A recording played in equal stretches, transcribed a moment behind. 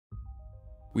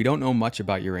We don't know much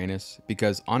about Uranus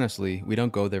because honestly, we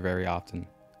don't go there very often.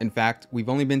 In fact, we've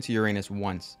only been to Uranus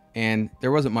once, and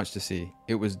there wasn't much to see.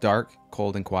 It was dark,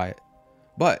 cold, and quiet.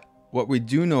 But what we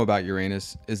do know about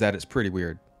Uranus is that it's pretty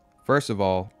weird. First of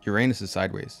all, Uranus is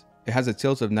sideways. It has a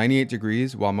tilt of 98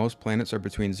 degrees while most planets are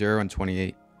between 0 and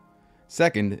 28.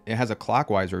 Second, it has a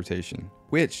clockwise rotation,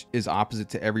 which is opposite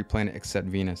to every planet except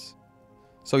Venus.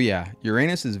 So yeah,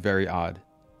 Uranus is very odd.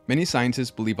 Many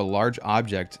scientists believe a large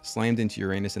object slammed into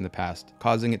Uranus in the past,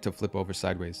 causing it to flip over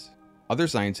sideways. Other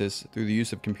scientists, through the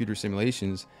use of computer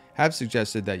simulations, have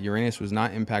suggested that Uranus was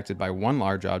not impacted by one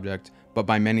large object, but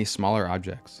by many smaller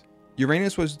objects.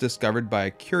 Uranus was discovered by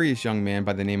a curious young man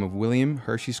by the name of William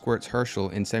Hershey Squirts Herschel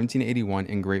in 1781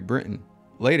 in Great Britain.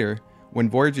 Later, when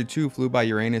Voyager 2 flew by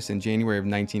Uranus in January of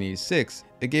 1986,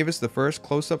 it gave us the first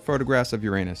close-up photographs of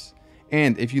Uranus.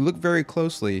 And if you look very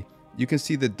closely, you can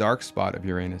see the dark spot of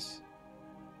Uranus.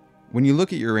 When you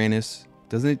look at Uranus,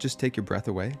 doesn't it just take your breath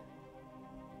away?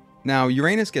 Now,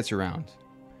 Uranus gets around.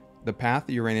 The path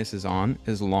that Uranus is on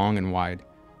is long and wide.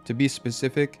 To be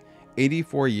specific,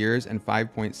 84 years and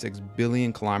 5.6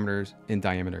 billion kilometers in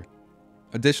diameter.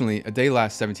 Additionally, a day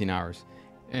lasts 17 hours.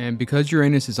 And because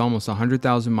Uranus is almost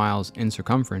 100,000 miles in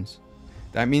circumference,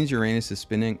 that means Uranus is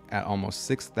spinning at almost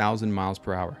 6,000 miles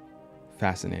per hour.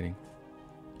 Fascinating.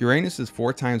 Uranus is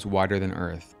 4 times wider than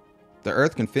Earth. The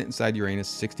Earth can fit inside Uranus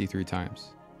 63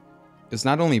 times. It's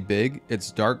not only big,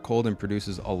 it's dark, cold, and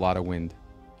produces a lot of wind.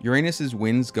 Uranus's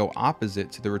winds go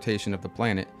opposite to the rotation of the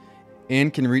planet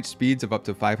and can reach speeds of up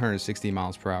to 560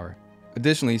 miles per hour.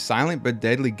 Additionally, silent but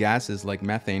deadly gases like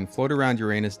methane float around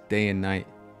Uranus day and night.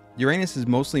 Uranus is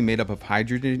mostly made up of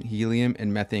hydrogen, helium,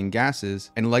 and methane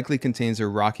gases and likely contains a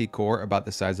rocky core about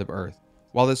the size of Earth.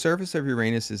 While the surface of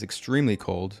Uranus is extremely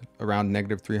cold, around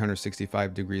negative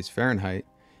 365 degrees Fahrenheit,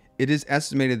 it is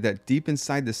estimated that deep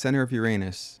inside the center of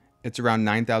Uranus, it's around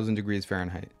 9,000 degrees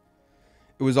Fahrenheit.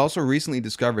 It was also recently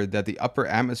discovered that the upper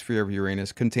atmosphere of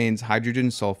Uranus contains hydrogen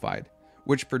sulfide,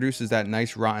 which produces that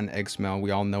nice rotten egg smell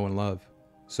we all know and love.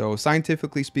 So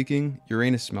scientifically speaking,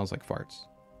 Uranus smells like farts.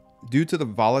 Due to the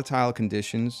volatile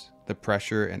conditions, the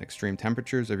pressure and extreme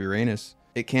temperatures of Uranus,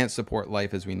 it can't support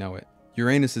life as we know it.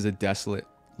 Uranus is a desolate,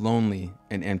 lonely,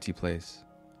 and empty place.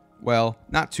 Well,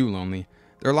 not too lonely.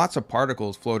 There are lots of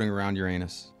particles floating around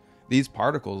Uranus. These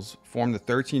particles form the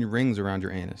 13 rings around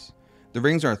Uranus. The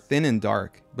rings are thin and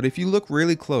dark, but if you look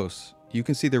really close, you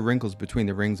can see the wrinkles between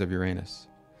the rings of Uranus.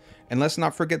 And let's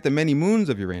not forget the many moons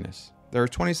of Uranus. There are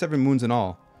 27 moons in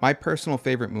all. My personal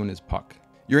favorite moon is Puck.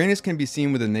 Uranus can be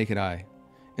seen with the naked eye.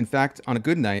 In fact, on a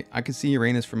good night, I can see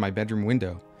Uranus from my bedroom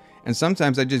window. And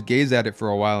sometimes I just gaze at it for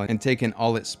a while and take in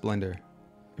all its splendor.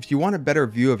 If you want a better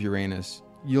view of Uranus,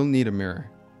 you'll need a mirror.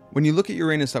 When you look at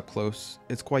Uranus up close,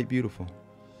 it's quite beautiful.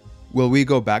 Will we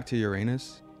go back to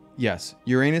Uranus? Yes,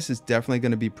 Uranus is definitely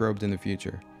going to be probed in the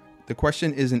future. The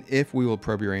question isn't if we will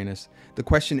probe Uranus, the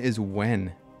question is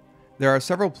when. There are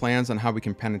several plans on how we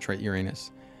can penetrate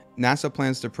Uranus. NASA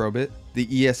plans to probe it,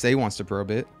 the ESA wants to probe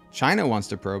it, China wants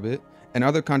to probe it, and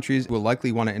other countries will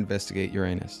likely want to investigate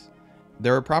Uranus.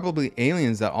 There are probably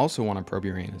aliens that also want to probe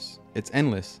Uranus. It's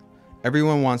endless.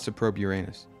 Everyone wants to probe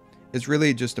Uranus. It's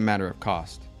really just a matter of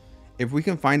cost. If we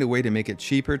can find a way to make it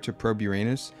cheaper to probe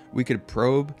Uranus, we could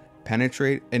probe,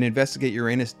 penetrate, and investigate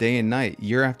Uranus day and night,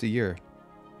 year after year.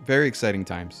 Very exciting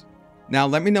times. Now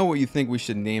let me know what you think we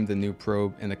should name the new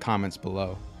probe in the comments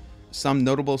below. Some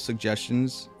notable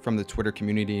suggestions from the Twitter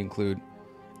community include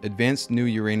Advanced New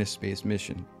Uranus Space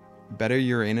Mission, Better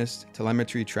Uranus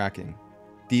Telemetry Tracking,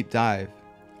 Deep Dive,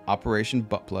 Operation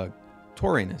Buttplug,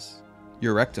 Taurinus,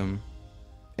 Eurectum,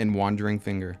 and Wandering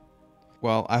Finger.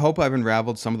 Well, I hope I've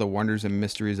unraveled some of the wonders and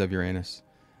mysteries of Uranus.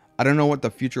 I don't know what the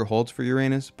future holds for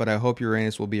Uranus, but I hope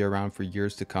Uranus will be around for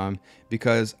years to come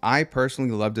because I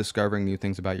personally love discovering new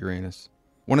things about Uranus.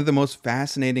 One of the most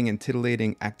fascinating and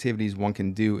titillating activities one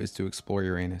can do is to explore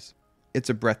Uranus. It's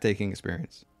a breathtaking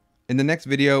experience. In the next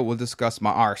video, we'll discuss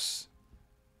my arse.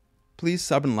 Please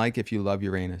sub and like if you love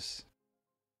Uranus.